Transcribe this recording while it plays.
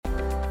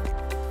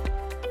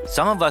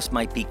Some of us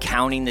might be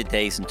counting the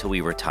days until we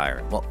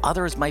retire, while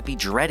others might be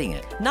dreading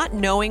it. Not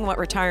knowing what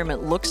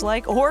retirement looks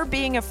like or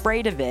being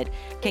afraid of it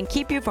can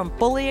keep you from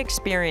fully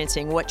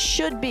experiencing what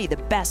should be the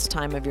best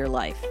time of your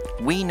life.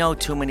 We know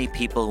too many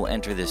people who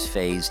enter this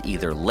phase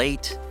either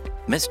late,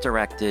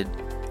 misdirected,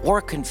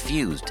 or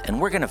confused, and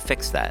we're going to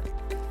fix that.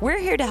 We're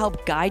here to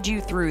help guide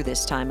you through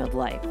this time of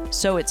life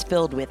so it's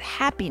filled with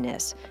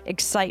happiness,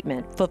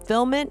 excitement,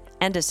 fulfillment,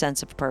 and a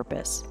sense of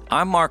purpose.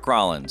 I'm Mark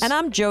Rollins. And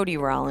I'm Jody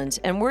Rollins,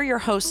 and we're your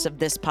hosts of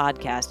this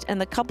podcast and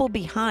the couple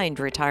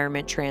behind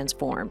Retirement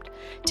Transformed.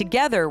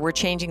 Together, we're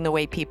changing the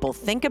way people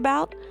think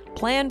about,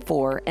 plan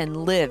for,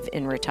 and live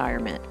in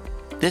retirement.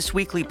 This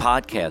weekly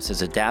podcast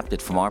is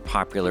adapted from our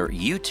popular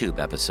YouTube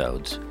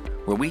episodes,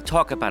 where we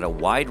talk about a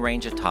wide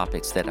range of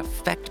topics that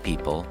affect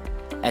people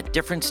at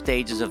different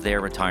stages of their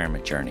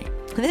retirement journey.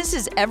 This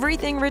is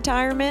everything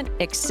retirement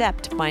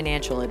except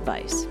financial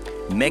advice.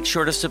 Make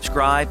sure to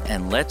subscribe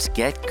and let's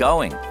get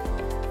going.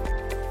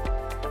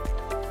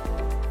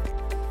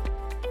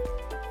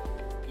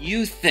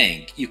 You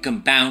think you can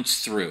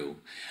bounce through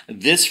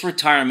this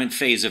retirement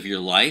phase of your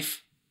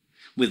life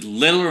with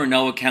little or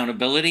no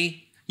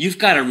accountability? You've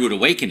got a rude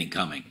awakening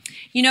coming.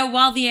 You know,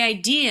 while the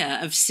idea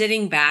of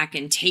sitting back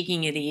and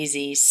taking it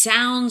easy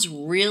sounds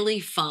really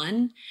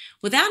fun,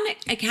 without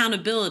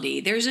accountability,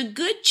 there's a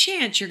good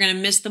chance you're going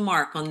to miss the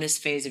mark on this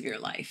phase of your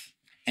life.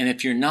 And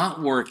if you're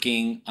not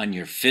working on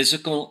your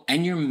physical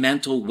and your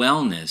mental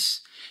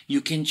wellness,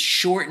 you can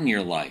shorten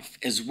your life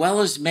as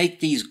well as make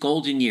these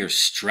golden years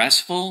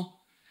stressful,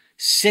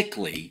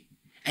 sickly,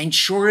 and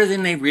shorter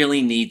than they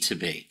really need to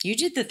be. You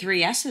did the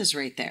 3 S's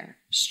right there.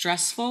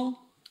 Stressful,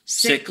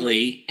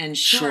 sickly, and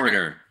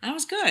shorter. That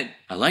was good.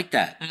 I like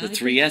that. The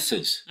 3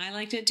 S's. I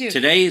liked it too.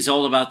 Today is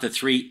all about the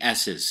 3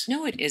 S's.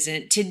 No, it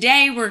isn't.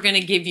 Today, we're going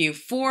to give you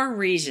 4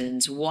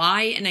 reasons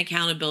why an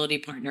accountability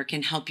partner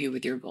can help you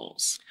with your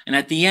goals. And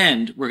at the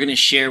end, we're going to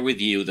share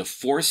with you the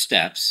 4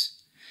 steps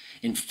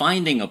in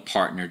finding a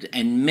partner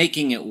and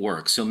making it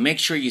work. So make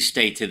sure you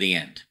stay to the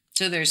end.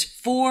 So there's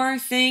 4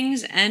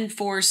 things and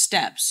 4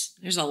 steps.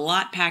 There's a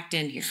lot packed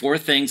in here. 4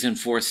 things and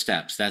 4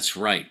 steps. That's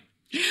right.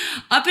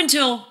 Up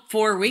until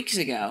 4 weeks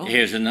ago.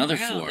 Here's another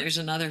 4. Oh, there's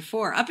another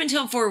 4. Up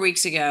until 4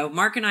 weeks ago,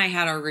 Mark and I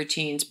had our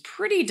routines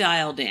pretty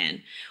dialed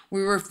in.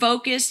 We were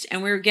focused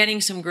and we were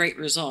getting some great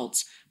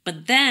results.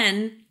 But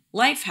then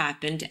life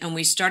happened and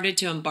we started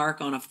to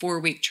embark on a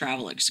 4-week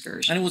travel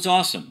excursion. And it was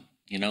awesome.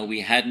 You know,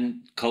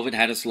 COVID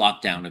had us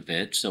locked down a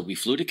bit. So we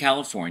flew to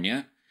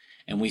California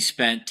and we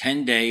spent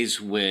 10 days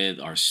with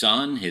our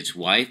son, his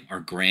wife, our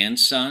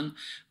grandson,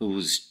 who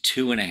was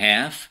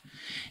 2.5.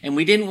 And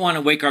we didn't want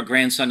to wake our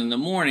grandson in the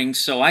morning,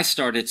 so I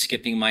started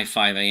skipping my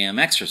 5 a.m.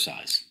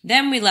 exercise.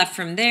 Then we left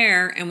from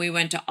there and we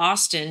went to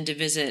Austin to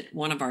visit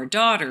one of our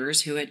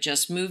daughters who had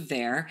just moved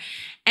there.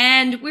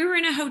 And we were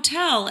in a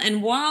hotel,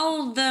 and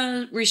while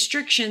the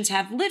restrictions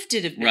have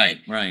lifted a bit,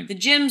 right. The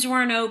gyms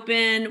weren't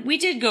open. We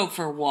did go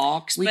for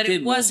walks, but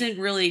it wasn't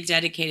really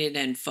dedicated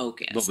and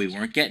focused. But we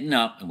weren't getting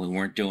up and we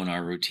weren't doing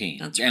our routine.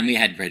 That's right. And we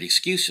had great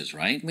excuses,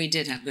 right? We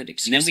did have good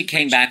excuses. And then we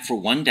came back for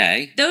one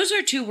day. Those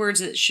are 2 words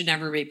that should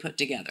never be put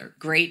together.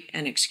 Great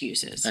and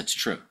excuses. That's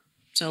true.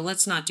 So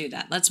let's not do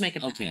that. Let's make a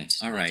pact. Okay,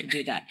 all right.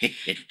 Do that.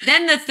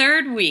 Then the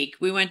 3rd week,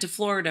 we went to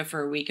Florida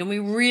for a week and we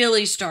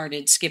really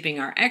started skipping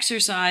our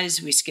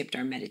exercise. We skipped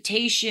our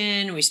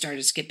meditation. We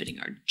started skipping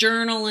our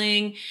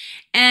journaling.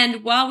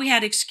 And while we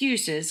had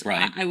excuses,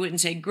 right. I wouldn't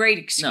say great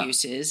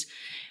excuses,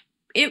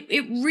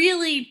 It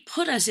really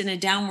put us in a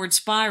downward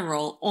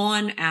spiral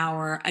on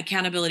our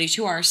accountability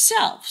to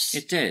ourselves.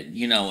 It did,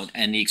 you know,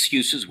 and the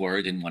excuses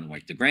were didn't want to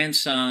wake the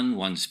grandson,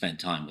 wanted to spend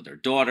time with their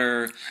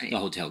daughter, Right. The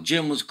hotel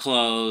gym was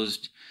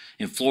closed.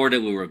 In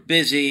Florida, we were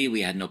busy,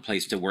 we had no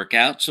place to work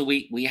out, so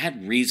we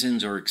had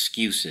reasons or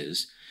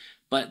excuses,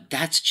 but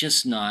that's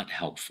just not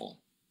helpful.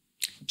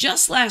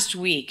 Just last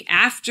week,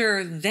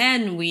 after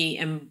then we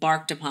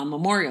embarked upon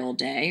Memorial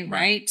Day,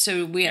 right?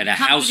 So we had a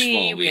house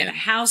company, full. we had a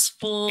house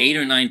full. 8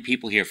 or 9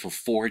 people here for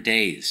 4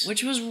 days.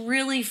 Which was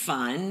really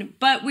fun,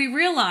 but we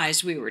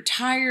realized we were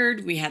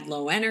tired, we had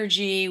low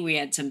energy, we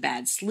had some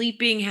bad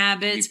sleeping We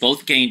habits,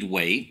 both gained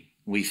weight.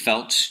 We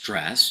felt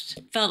stressed.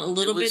 felt a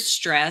little bit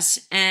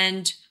stressed,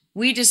 and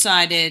we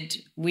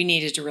decided we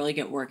needed to really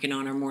get working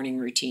on our morning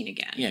routine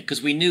again. Yeah,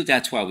 because we knew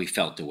that's why we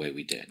felt the way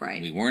we did.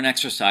 Right. We weren't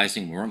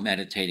exercising, we weren't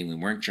meditating, we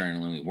weren't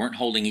journaling, we weren't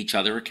holding each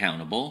other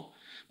accountable.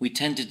 We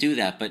tend to do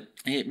that, but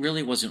it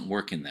really wasn't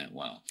working that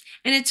well.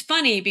 And it's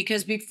funny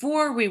because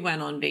before we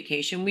went on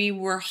vacation, we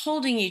were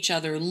holding each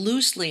other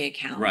loosely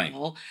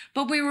accountable,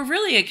 but we were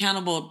really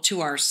accountable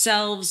to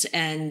ourselves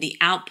and the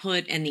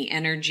output and the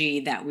energy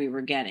that we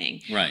were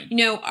getting. Right. You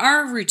know,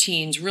 our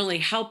routines really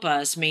help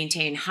us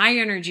maintain high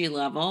energy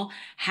level,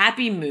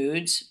 happy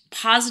moods,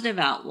 positive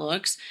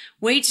outlooks,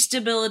 weight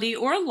stability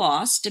or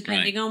loss,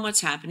 depending on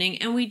what's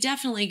happening. And we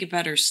definitely get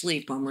better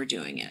sleep when we're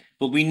doing it.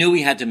 But we knew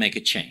we had to make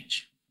a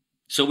change.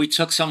 So we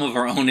took some of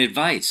our own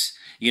advice.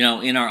 You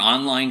know, in our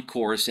online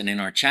course and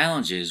in our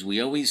challenges, we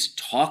always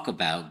talk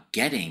about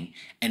getting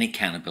an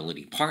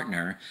accountability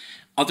partner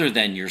other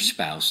than your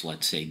spouse,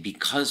 let's say,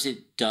 because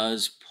it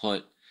does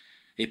put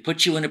It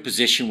puts you in a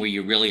position where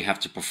you really have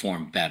to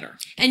perform better.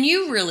 And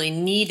you really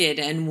needed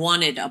and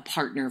wanted a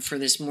partner for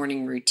this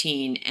morning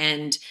routine.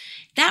 And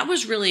that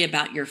was really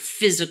about your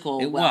physical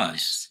It wellness.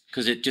 was,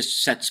 because it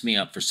just sets me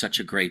up for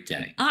such a great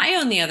day. I,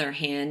 on the other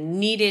hand,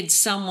 needed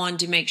someone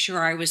to make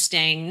sure I was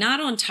staying not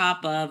on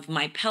top of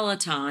my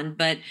Peloton,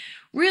 but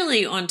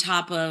really on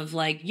top of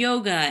like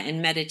yoga and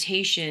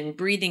meditation,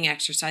 breathing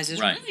exercises.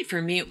 Right. Really,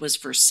 for me, it was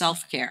for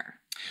self-care.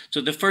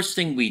 So the first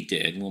thing we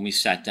did when we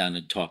sat down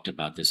and talked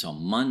about this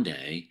on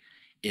Monday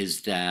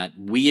is that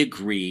we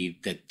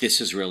agreed that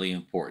this is really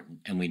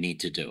important and we need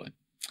to do it.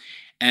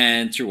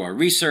 And through our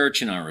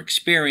research and our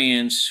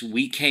experience,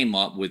 we came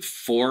up with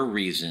 4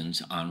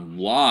 reasons on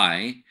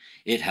why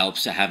it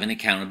helps to have an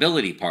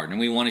accountability partner.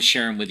 We want to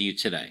share them with you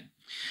today.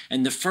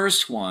 And the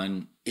first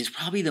one is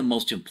probably the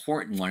most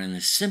important one and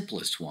the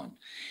simplest one,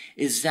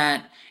 is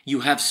that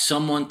you have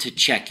someone to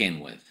check in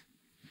with.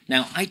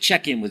 Now, I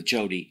check in with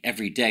Jody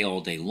every day, all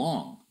day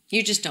long.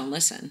 You just don't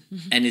listen.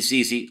 And it's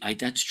easy.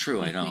 That's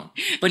true. I don't.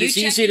 But You it's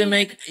check easy to in.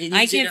 make.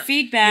 I get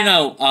feedback.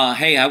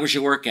 Hey, how was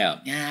your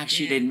workout? Yeah,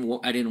 actually, Yeah.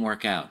 I didn't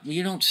work out. Well,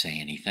 you don't say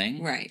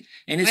anything, Right.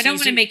 And it's I don't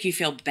want easy- to make you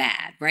feel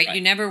bad, right? Right.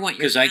 You never want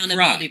your 'Cause I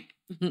accountability.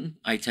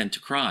 I tend to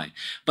cry.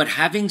 But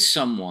having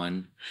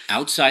someone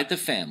outside the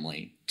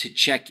family to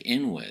check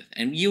in with,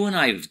 and you and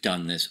I have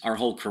done this our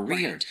whole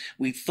career. Right.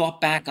 We thought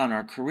back on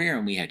our career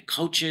and we had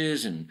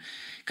coaches and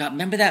God,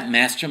 remember that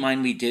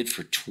mastermind we did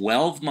for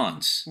 12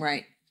 months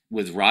Right.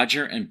 with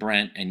Roger and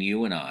Brent and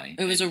you and I?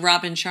 It was a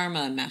Robin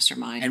Sharma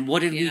mastermind. And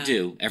what did we Yeah.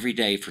 do every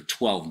day for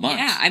 12 months?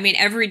 Yeah, I mean,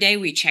 every day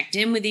we checked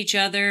in with each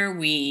other.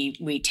 We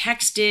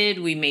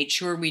texted. We made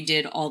sure we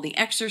did all the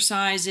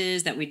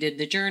exercises, that we did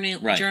the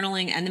Right.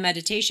 journaling and the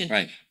meditation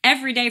Right.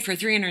 every day for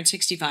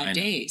 365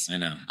 days. I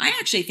know. I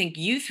actually think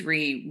you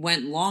 3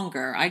 went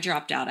longer. I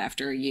dropped out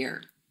after a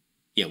year.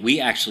 Yeah, we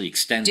actually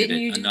extended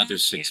Didn't you it do another that?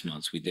 6 Yeah.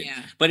 months. We did.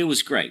 Yeah. But it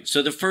was great.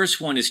 So the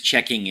first one is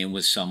checking in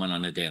with someone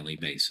on a daily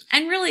basis.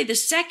 And really, the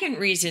second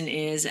reason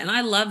is, and I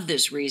love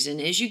this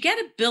reason, is you get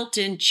a built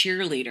in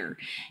cheerleader.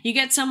 You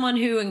get someone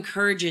who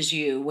encourages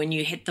you when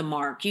you hit the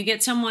mark. You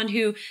get someone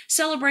who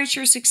celebrates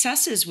your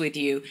successes with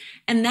you,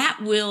 and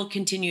that will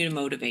continue to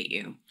motivate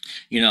you.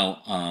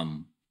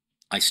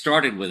 I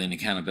started with an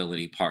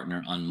accountability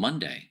partner on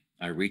Monday.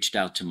 I reached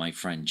out to my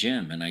friend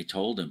Jim and I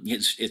told him,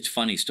 it's a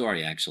funny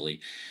story actually.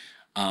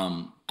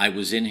 I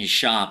was in his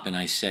shop and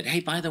I said, hey,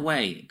 by the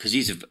way, because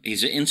he's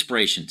an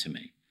inspiration to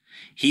me.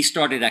 He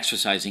started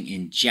exercising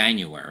in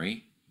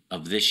January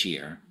of this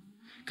year,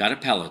 got a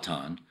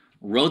Peloton,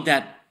 rode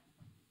that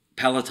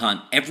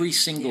Peloton every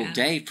single Yeah.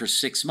 day for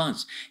 6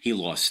 months. He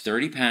lost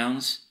 30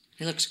 pounds.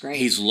 It looks great.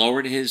 He's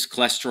lowered his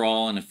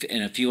cholesterol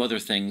and a few other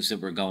things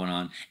that were going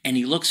on, and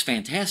he looks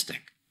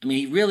fantastic. I mean,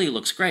 he really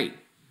looks great.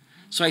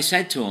 So I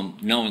said to him,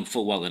 knowing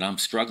full well that I'm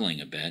struggling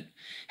a bit,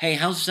 hey,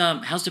 how's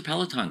the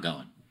Peloton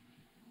going?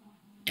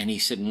 And he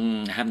said,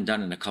 I haven't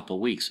done it in a couple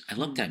of weeks. I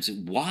looked at him and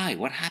said, why?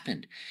 What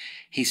happened?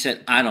 He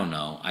said, I don't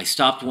know. I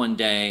stopped one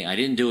day. I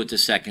didn't do it the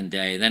second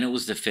day. Then it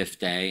was the 5th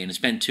day, and it's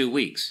been 2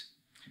 weeks.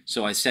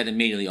 So I said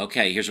immediately,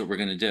 okay, here's what we're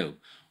going to do.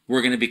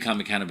 We're going to become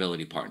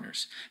accountability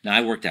partners. Now,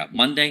 I worked out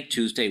Monday,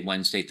 Tuesday,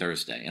 Wednesday,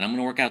 Thursday, and I'm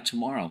going to work out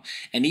tomorrow.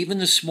 And even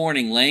this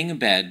morning, laying in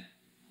bed,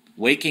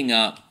 waking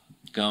up,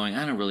 going,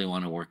 I don't really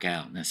want to work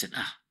out. And I said,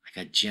 I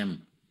got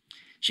Jim.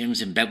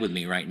 Jim's in bed with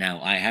me right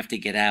now. I have to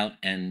get out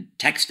and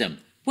text him.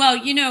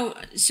 Well,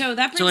 so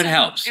that brings So it up,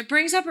 helps. It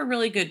brings up a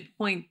really good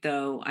point,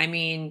 though. I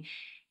mean,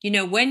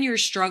 when you're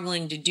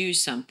struggling to do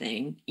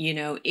something,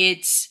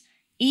 it's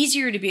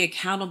easier to be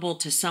accountable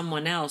to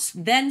someone else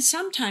than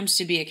sometimes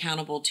to be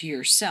accountable to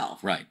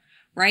yourself.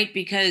 Right?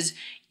 Because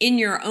in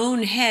your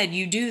own head,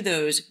 you do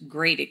those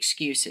great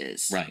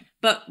excuses. Right.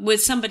 But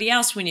with somebody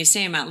else, when you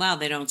say them out loud,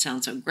 they don't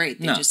sound so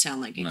great. They No. just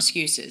sound like No.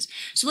 excuses.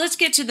 So let's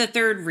get to the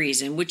third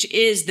reason, which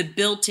is the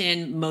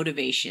built-in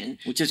motivation.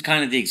 Which is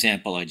kind of the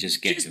example I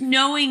just gave. Just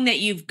knowing that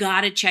you've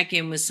got to check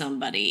in with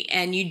somebody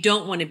and you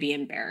don't want to be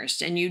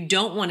embarrassed and you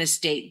don't want to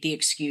state the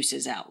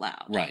excuses out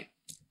loud. Right.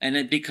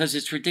 And because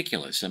it's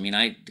ridiculous. I mean,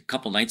 a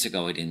couple nights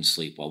ago, I didn't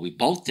sleep well. We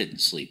both didn't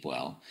sleep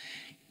well.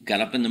 Got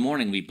up in the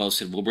morning, we both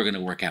said, well, we're going to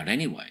work out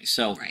anyway.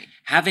 So Right.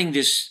 having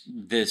this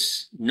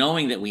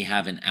knowing that we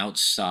have an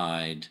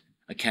outside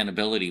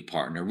accountability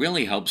partner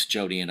really helps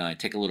Jody and I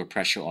take a little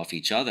pressure off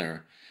each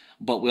other.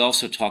 But we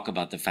also talk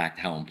about the fact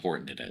how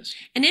important it is.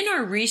 And in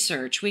our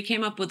research, we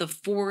came up with a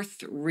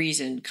fourth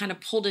reason, kind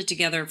of pulled it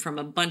together from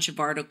a bunch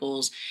of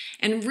articles.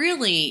 And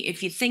really,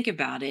 if you think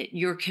about it,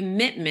 your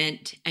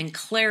commitment and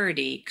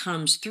clarity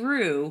comes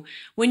through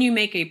when you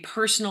make a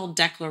personal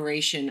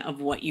declaration of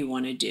what you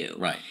want to do.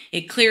 Right.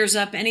 It clears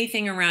up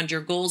anything around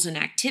your goals and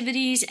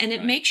activities, and it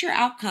Right. makes your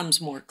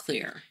outcomes more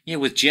clear. Yeah,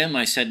 with Jim,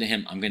 I said to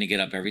him, I'm going to get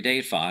up every day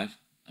at 5.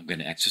 I'm going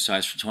to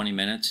exercise for 20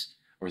 minutes.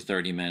 Or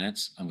 30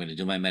 minutes. I'm going to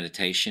do my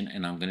meditation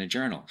and I'm going to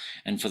journal.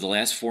 And for the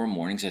last 4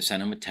 mornings, I've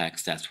sent him a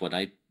text. That's what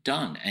I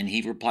done. And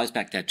he replies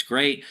back, that's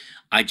great.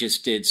 I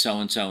just did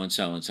so-and-so and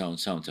so-and-so and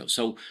so-and-so.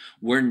 So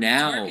we're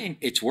now,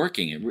 it's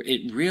working.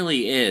 It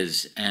really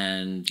is.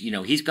 And,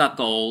 he's got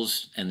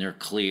goals and they're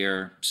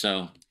clear.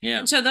 So, yeah.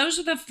 And so those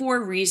are the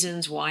 4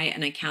 reasons why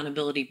an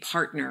accountability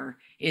partner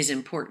is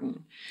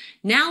important.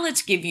 Now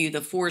let's give you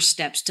the 4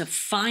 steps to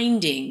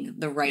finding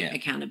the right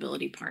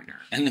accountability partner.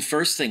 And the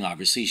first thing,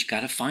 obviously, is you got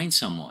to find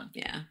someone.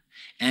 Yeah.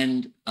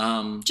 And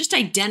just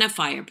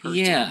identify a person.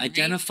 Yeah, right?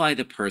 identify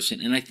the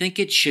person. And I think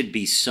it should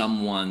be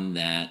someone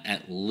that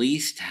at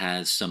least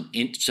has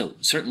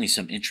certainly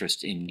some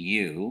interest in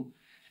you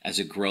as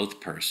a growth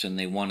person.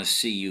 They want to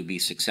see you be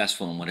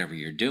successful in whatever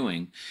you're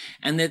doing.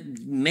 And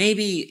that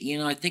maybe,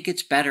 I think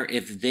it's better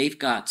if they've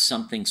got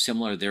something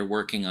similar they're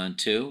working on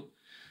too.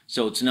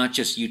 So it's not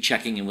just you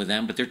checking in with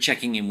them, but they're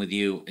checking in with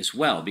you as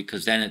well,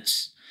 because then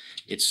it's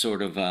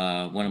sort of,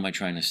 what am I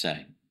trying to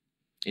say?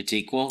 It's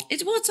equal?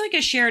 It's like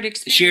a shared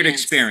experience. Shared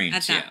experience,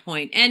 at that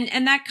point.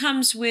 And that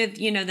comes with,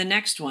 the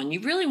next one. You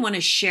really want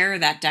to share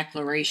that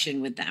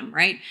declaration with them,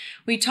 right?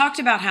 We talked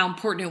about how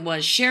important it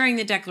was sharing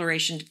the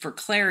declaration for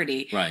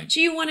clarity. Right. So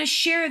you want to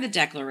share the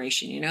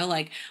declaration,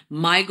 like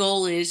my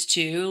goal is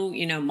to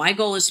be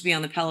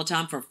on the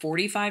Peloton for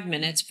 45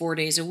 minutes, 4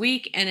 days a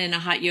week, and in a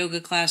hot yoga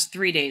class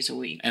 3 days a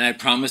week. And I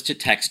promise to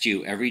text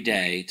you every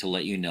day to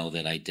let you know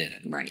that I did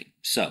it. Right.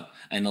 So,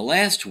 and the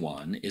last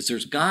one is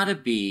there's got to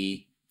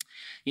be,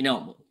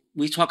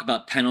 we talk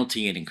about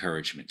penalty and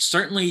encouragement.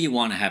 Certainly you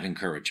want to have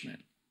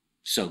encouragement.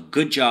 So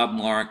good job,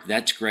 Mark.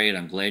 That's great.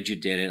 I'm glad you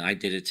did it. I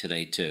did it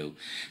today too.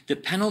 The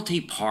penalty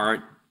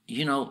part,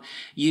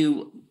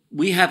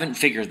 we haven't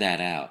figured that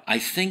out. I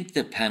think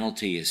the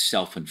penalty is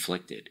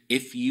self-inflicted.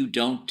 If you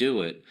don't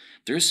do it,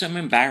 there's some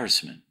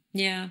embarrassment.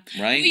 Yeah.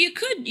 Right.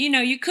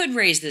 Well, you could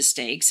raise the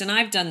stakes. And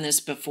I've done this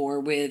before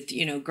with,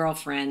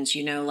 girlfriends,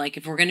 like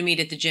if we're going to meet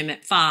at the gym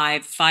at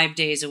 5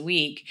 days a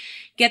week,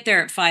 get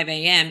there at 5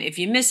 a.m. If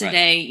you miss a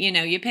day,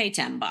 you pay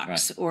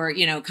 $10 or,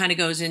 kind of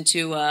goes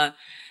into a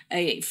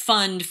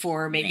fund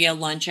for maybe a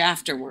lunch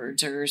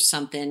afterwards or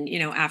something,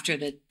 after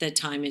the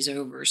time is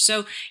over.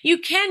 So you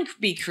can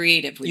be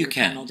creative with your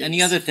penalties. And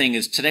the other thing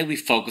is today we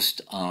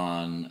focused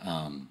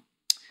on,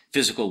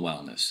 physical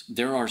wellness.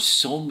 There are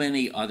so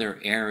many other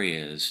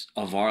areas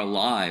of our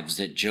lives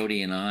that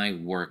Jody and I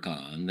work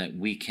on that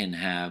we can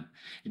have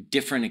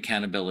different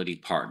accountability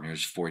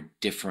partners for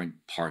different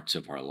parts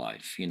of our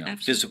life. Absolutely.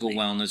 Physical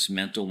wellness,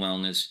 mental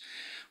wellness,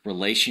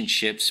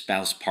 relationships,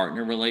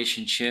 spouse-partner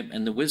relationship,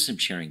 and the wisdom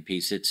sharing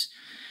piece. It's,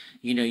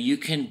 you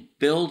can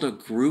build a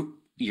group,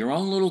 your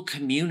own little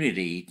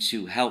community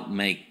to help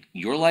make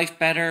your life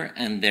better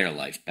and their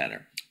life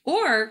better.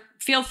 Or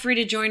feel free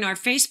to join our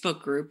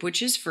Facebook group,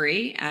 which is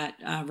free at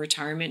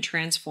Retirement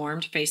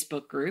Transformed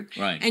Facebook group.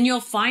 Right. And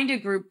you'll find a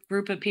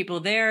group of people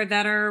there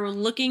that are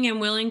looking and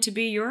willing to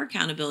be your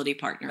accountability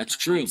partner. That's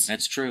true.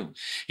 That's true.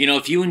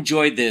 If you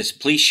enjoyed this,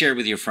 please share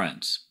with your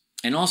friends.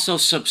 And also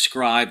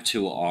subscribe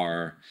to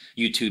our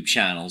YouTube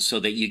channel so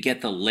that you get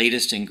the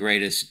latest and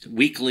greatest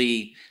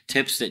weekly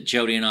tips that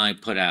Jody and I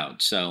put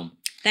out. So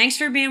thanks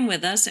for being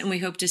with us, and we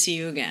hope to see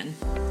you again.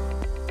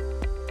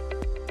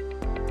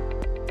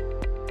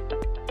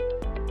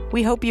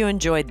 We hope you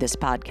enjoyed this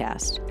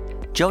podcast.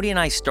 Jody and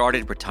I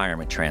started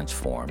Retirement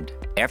Transformed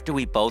after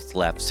we both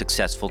left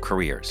successful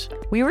careers.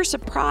 We were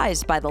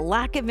surprised by the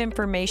lack of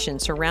information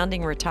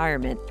surrounding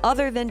retirement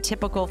other than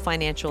typical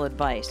financial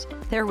advice.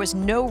 There was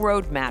no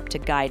roadmap to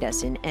guide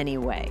us in any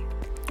way.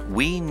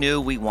 We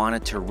knew we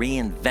wanted to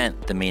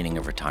reinvent the meaning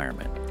of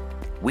retirement.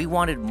 We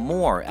wanted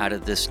more out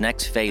of this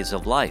next phase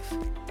of life.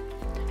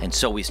 And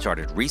so we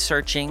started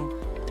researching,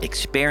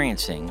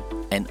 experiencing,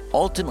 and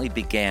ultimately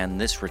began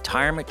this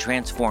Retirement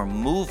Transform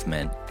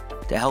movement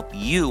to help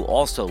you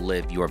also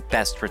live your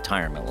best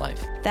retirement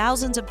life.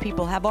 Thousands of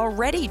people have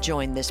already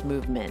joined this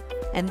movement,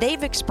 and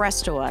they've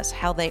expressed to us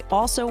how they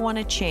also want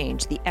to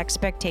change the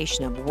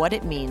expectation of what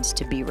it means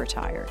to be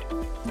retired.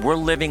 We're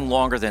living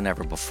longer than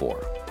ever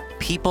before.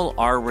 People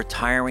are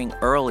retiring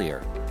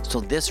earlier. So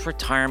this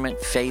retirement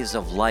phase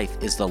of life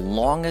is the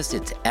longest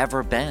it's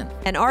ever been.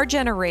 And our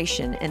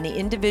generation and the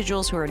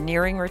individuals who are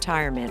nearing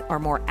retirement are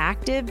more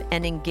active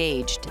and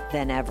engaged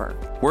than ever.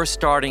 We're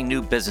starting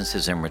new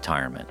businesses in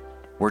retirement.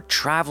 We're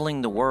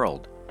traveling the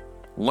world,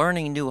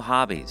 learning new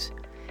hobbies,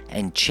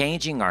 and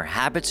changing our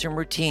habits and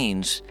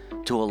routines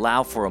to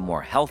allow for a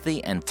more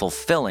healthy and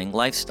fulfilling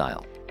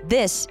lifestyle.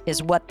 This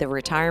is what the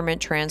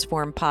Retirement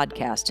Transform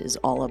podcast is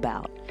all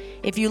about.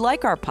 If you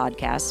like our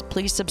podcast,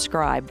 please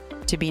subscribe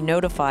to be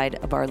notified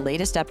of our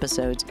latest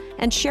episodes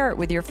and share it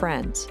with your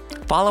friends.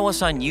 Follow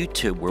us on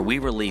YouTube, where we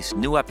release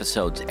new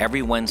episodes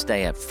every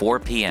Wednesday at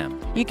 4 p.m.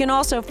 You can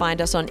also find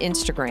us on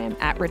Instagram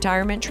at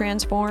Retirement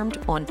Transformed,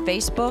 on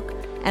Facebook,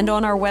 and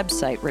on our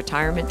website,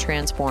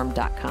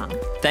 retirementtransformed.com.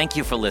 Thank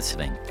you for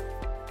listening.